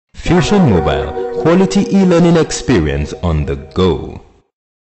Fusion Mobile, quality e-learning experience on the go.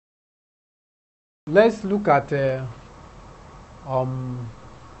 Let's look at the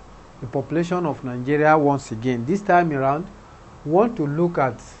population of Nigeria once again. This time around, we want to look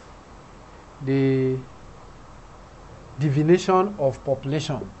at the definition of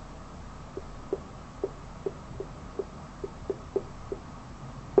population.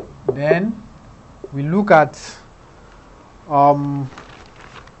 Then we look at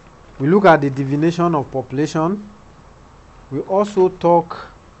the definition of population. We also talk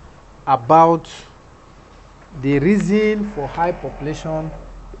about the reason for high population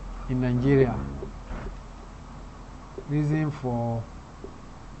in Nigeria. Reason for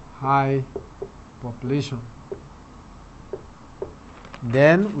high population.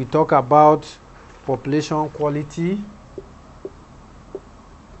 Then we talk about population quality.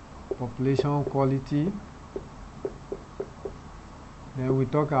 Population quality. Then we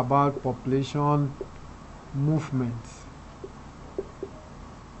talk about population movement.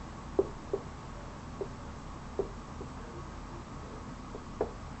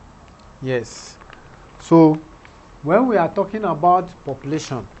 Yes. So when we are talking about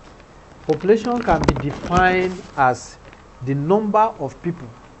population, population can be defined as the number of people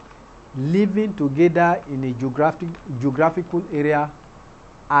living together in a geographical area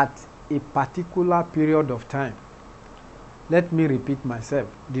at a particular period of time. Let me repeat myself.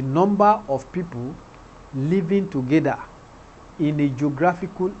 The number of people living together in a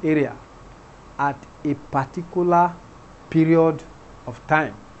geographical area at a particular period of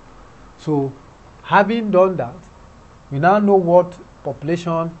time. So, having done that, we now know what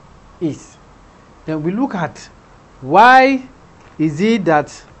population is. Then we look at why is it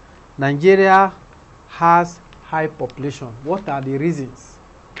that Nigeria has high population? What are the reasons?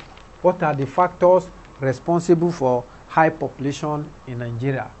 What are the factors responsible for high population in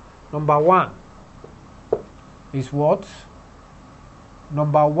Nigeria? Number one is what?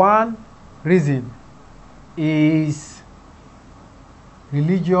 Number one reason is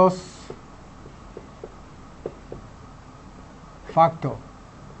religious factor.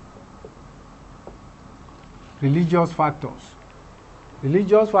 Religious factors.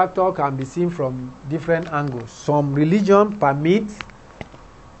 Religious factor can be seen from different angles. Some religion permit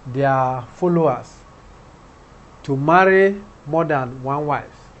their followers to marry more than one wife.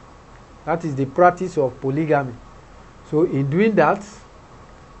 That is the practice of polygamy. So in doing that,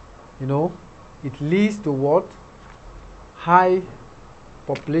 it leads to what? High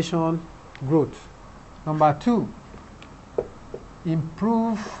population growth. Number two,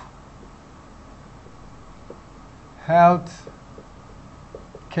 improve health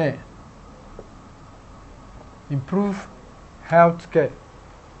care. Improve health care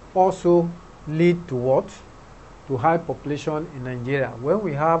also lead to what? To high population in Nigeria. When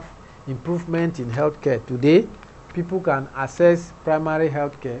we have improvement in health care today, people can access primary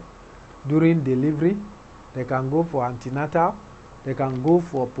health care during delivery. They can go for antenatal, they can go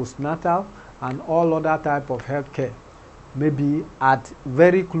for postnatal, and all other type of health care, maybe at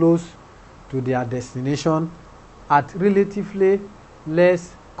very close to their destination at relatively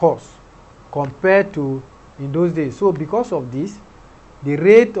less cost compared to in those days. So because of this, the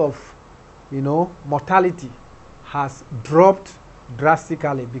rate of mortality has dropped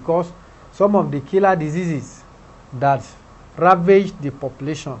drastically, because some of the killer diseases that ravaged the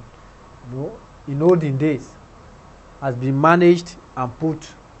population in olden days has been managed and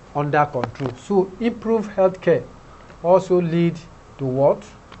put under control. So improved healthcare also lead to what?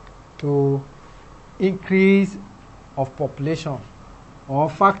 To increase of population, or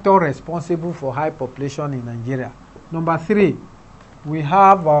factor responsible for high population in Nigeria. Number three, we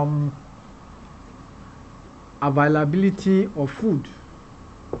have availability of food.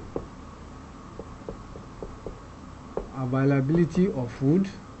 Availability of food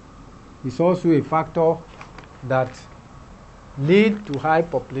is also a factor that lead to high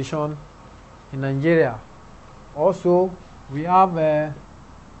population in Nigeria. Also, we have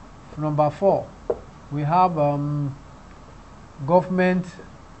number four, we have government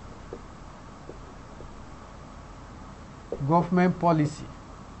policy.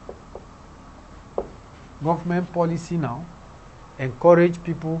 Government policy now encourage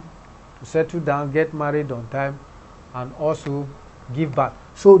people to settle down, get married on time, and also give back.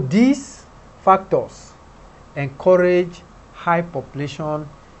 So these factors encourage high population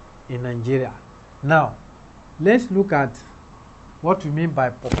in Nigeria. Now, let's look at what we mean by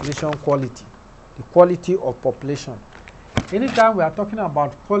population quality, the quality of population. Anytime we are talking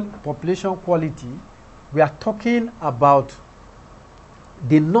about population quality, we are talking about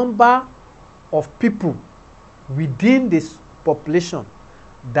the number of people within this population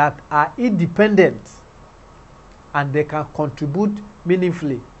that are independent and they can contribute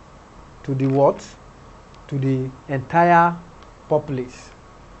meaningfully to the what? To the entire populace.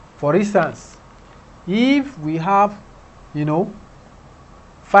 For instance, if we have,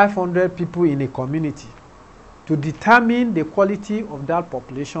 500 people in a community, to determine the quality of that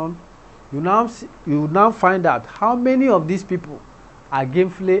population, you now find out how many of these people are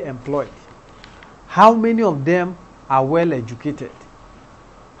gainfully employed, how many of them are well educated,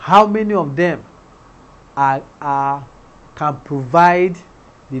 how many of them can provide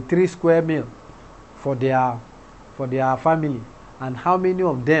the 3 square meal for their family, and how many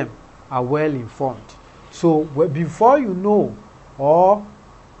of them are well informed. So before you know or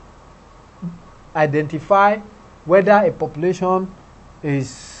identify whether a population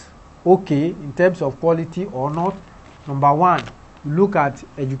is okay in terms of quality or not, number one, you look at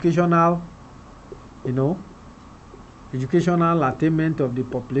educational attainment of the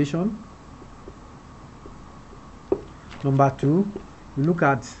population. Number two, you look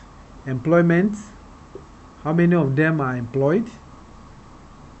at employment, how many of them are employed.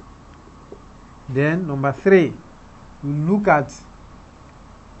 Then number three, you look at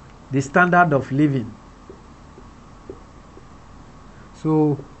the standard of living.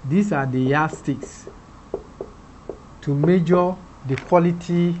 So these are the yardsticks to measure the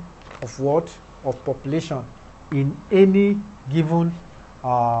quality of of population in any given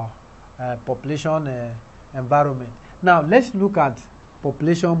population environment. Now let's look at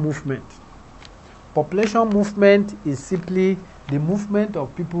population movement. Population movement is simply the movement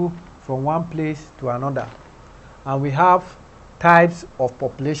of people from one place to another, and we have types of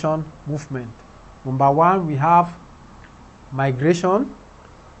population movement. Number one, we have migration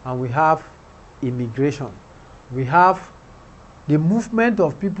and we have immigration. We have the movement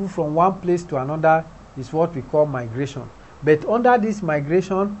of people from one place to another is what we call migration. But under this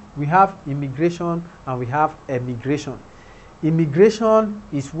migration, we have immigration and we have emigration. Immigration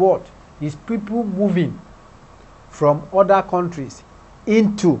is what? Is people moving from other countries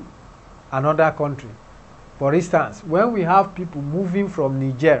into another country. For instance, when we have people moving from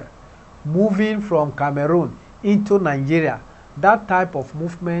Niger, moving from Cameroon into Nigeria, that type of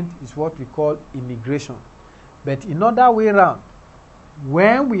movement is what we call immigration. But in other way around,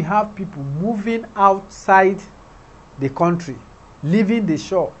 when we have people moving outside the country, leaving the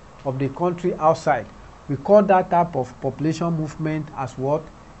shore of the country outside, we call that type of population movement as what?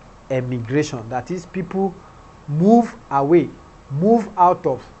 Emigration. That is, people move away, move out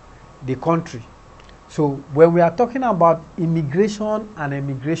of the country. So when we are talking about immigration and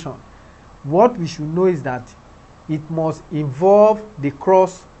emigration, what we should know is that it must involve the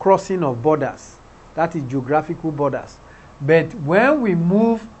crossing of borders, that is geographical borders. But when we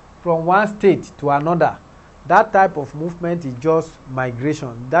move from one state to another, that type of movement is just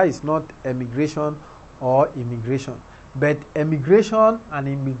migration. That is not emigration or immigration. But emigration and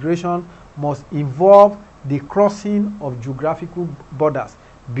immigration must involve the crossing of geographical borders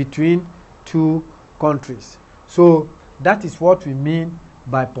between two countries. So that is what we mean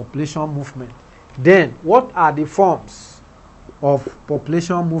by population movement. Then, what are the forms of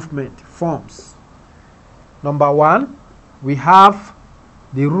population movement? Forms. Number one, we have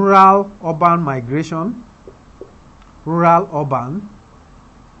the rural-urban migration, rural-urban.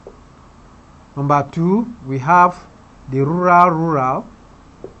 Number two, we have the rural-rural.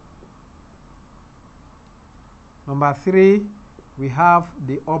 Number three, we have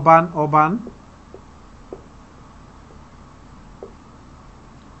the urban-urban.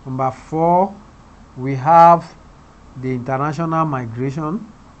 Number four, we have the international migration.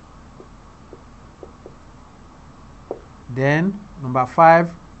 Then, number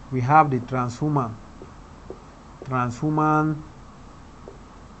five, we have the transhuman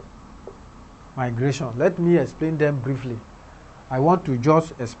migration. Let me explain them briefly. I want to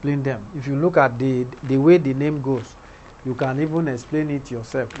just explain them. If you look at the way the name goes, you can even explain it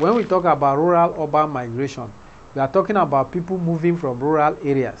yourself. When we talk about rural-urban migration, we are talking about people moving from rural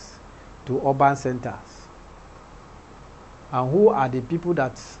areas to urban centers. And who are the people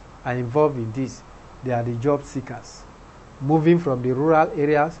that are involved in this? They are the job seekers. Moving from the rural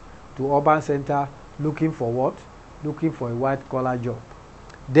areas to urban center, looking for what? Looking for a white-collar job.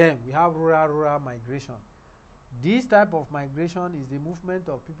 Then we have rural-rural migration. This type of migration is the movement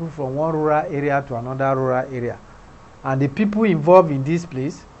of people from one rural area to another rural area. And the people involved in this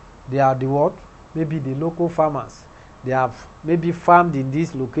place, they are the what? Maybe the local farmers. They have maybe farmed in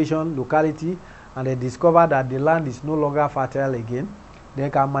this locality, and they discover that the land is no longer fertile again. They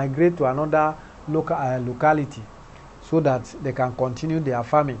can migrate to another locality so that they can continue their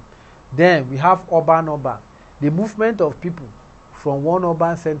farming. Then we have urban. The movement of people from one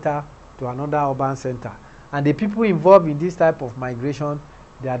urban center to another urban center. And the people involved in this type of migration,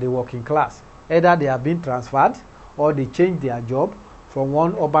 they are the working class. Either they have been transferred or they change their job from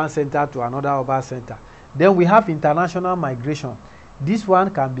one urban center to another urban center. Then we have international migration. This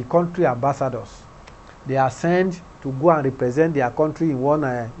one can be country ambassadors. They are sent to go and represent their country in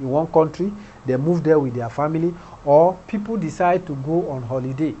one country. They move there with their family, or people decide to go on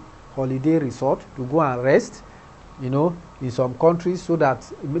holiday resort, to go and rest, in some countries, so that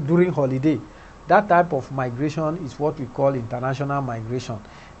during holiday. That type of migration is what we call international migration.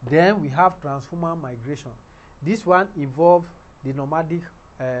 Then we have transhuman migration. This one involves the nomadic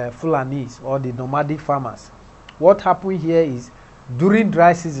Fulanis or the nomadic farmers. What happens here is, during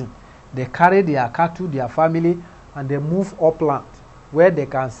dry season, they carry their cattle, their family, and they move upland where they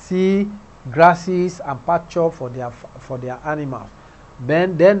can see grasses and pasture for their animals.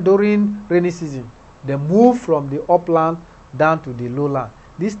 Then during rainy season, they move from the upland down to the lowland.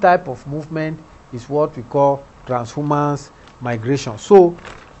 This type of movement is what we call transhuman migration. So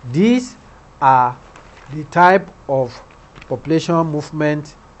these are the type of population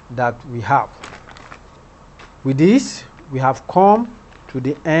movement that we have. With this, we have come to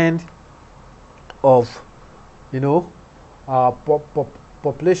the end of our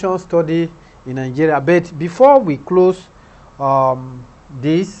population study in Nigeria. But before we close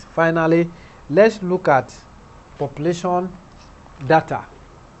this, finally, let's look at population data.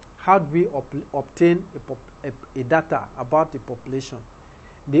 How do we obtain a data about the population?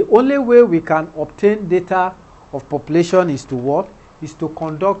 The only way we can obtain data of population is to what? Is to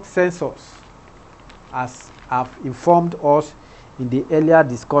conduct census, as I've informed us in the earlier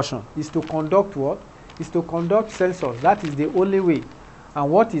discussion. Is to conduct what? Is to conduct census. That is the only way.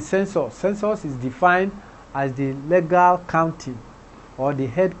 And what is census? Census is defined as the legal counting or the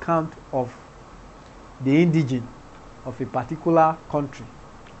head count of the indigene of a particular country,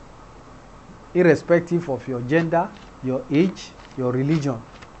 irrespective of your gender, your age, your religion.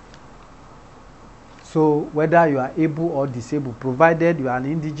 So whether you are able or disabled, provided you are an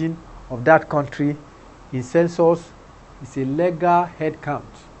indigene of that country, in census, it's a legal head count,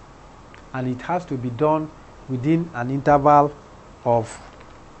 and it has to be done within an interval of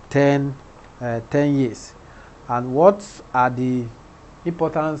 10 years. And what are the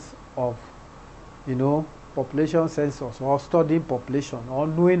importance of population census, or studying population, or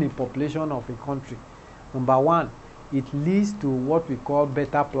knowing the population of a country? Number one, it leads to what we call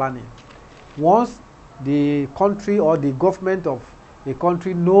better planning. Once the country or the government of a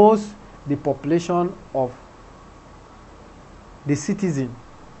country knows the population of the citizen,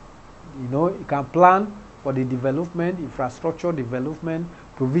 it can plan for the development, infrastructure development,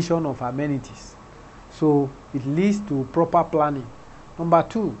 provision of amenities. So it leads to proper planning. Number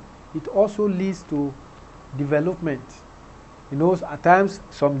two, it also leads to development. At times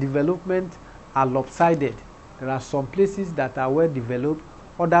some development are lopsided. There are some places that are well developed,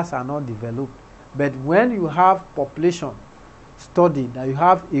 others are not developed. But when you have population study, that you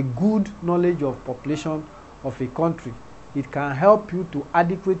have a good knowledge of population of a country, it can help you to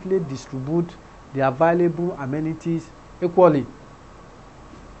adequately distribute the available amenities equally.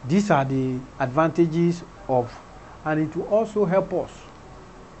 These are the advantages of, and it will also help us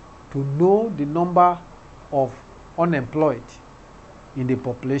to know the number of unemployed in the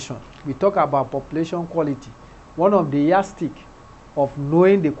population. We talk about population quality. One of the yardstick of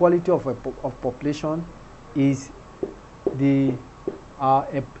knowing the quality of population is the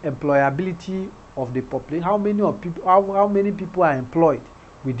employability of the population. How many people are employed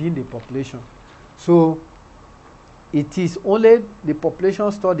within the population? So it is only the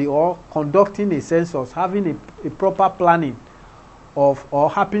population study or conducting a census, having a proper planning of, or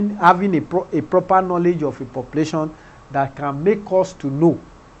having a proper knowledge of a population, that can make us to know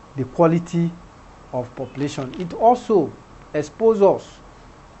the quality of population. It also exposes us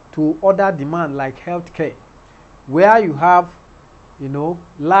to other demand like healthcare, where you have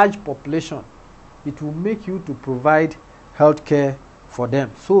large population. It will make you to provide healthcare for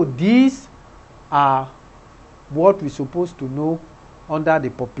them. So these are what we're supposed to know under the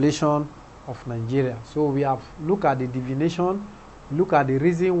population of Nigeria. So we have looked at the divination, look at the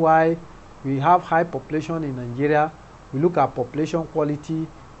reason why we have high population in Nigeria. We look at population quality,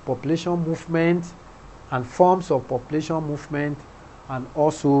 population movement, and forms of population movement, and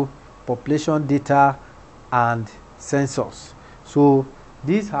also population data and census. So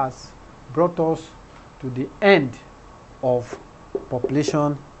this has brought us to the end of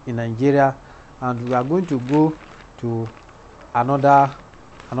population in Nigeria, and we are going to go to another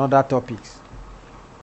topics.